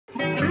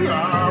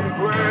I'm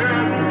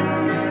glad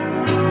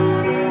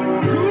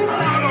you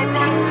had a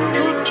lot of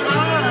good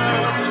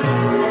times.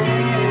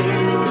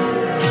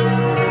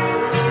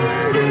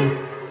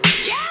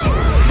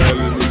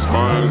 Melanie's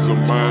mind's a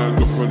mind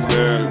of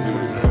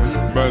fanatic.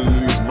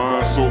 Melanie's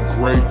mind so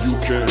great you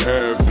can't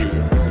have it.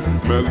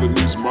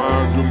 Melanie's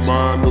mind, the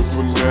mind of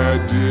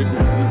fanatic.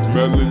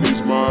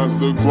 Melanie's mind's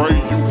the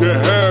great, you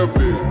can't have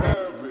it.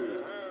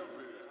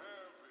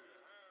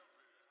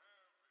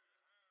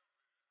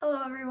 Hello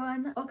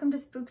everyone, welcome to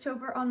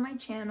Spooktober on my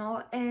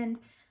channel, and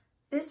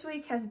this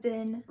week has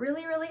been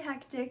really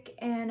hectic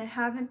and I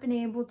haven't been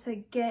able to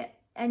get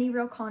any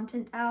real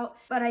content out,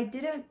 but I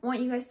didn't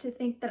want you guys to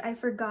think that I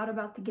forgot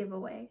about the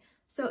giveaway.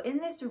 So in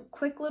this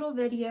quick little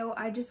video,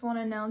 I just want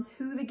to announce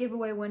who the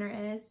giveaway winner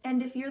is.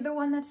 And if you're the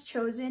one that's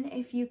chosen,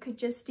 if you could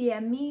just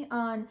DM me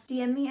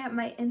at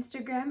my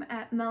Instagram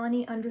at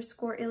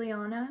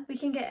Melanie_Ileana. We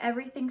can get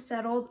everything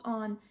settled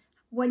on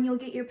when you'll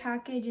get your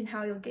package and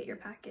how you'll get your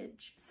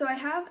package. So I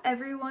have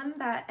everyone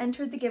that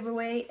entered the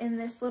giveaway in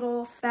this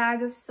little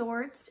bag of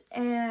sorts,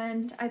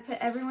 and I put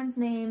everyone's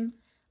name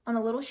on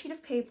a little sheet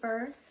of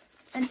paper.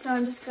 And so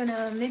I'm just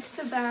gonna mix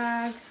the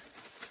bag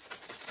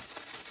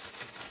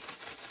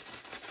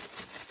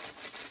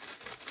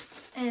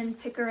and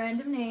pick a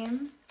random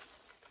name.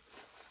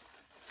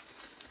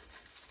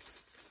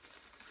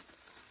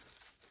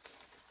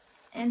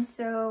 And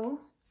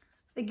so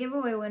the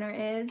giveaway winner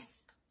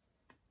is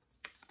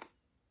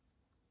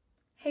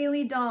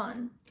Haley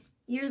Dawn.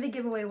 You're the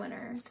giveaway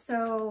winner.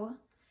 So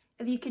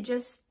if you could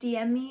just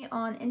DM me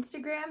on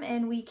Instagram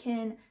and we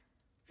can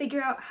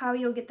figure out how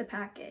you'll get the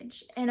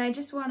package. And I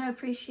just want to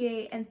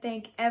appreciate and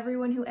thank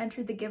everyone who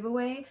entered the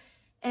giveaway.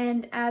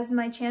 And as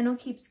my channel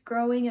keeps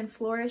growing and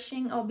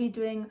flourishing, I'll be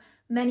doing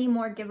many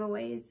more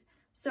giveaways.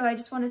 So I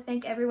just want to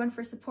thank everyone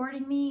for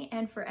supporting me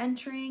and for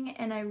entering,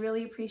 and I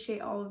really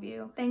appreciate all of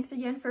you. Thanks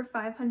again for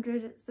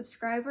 500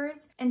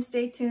 subscribers, and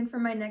stay tuned for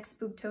my next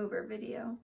Spooktober video.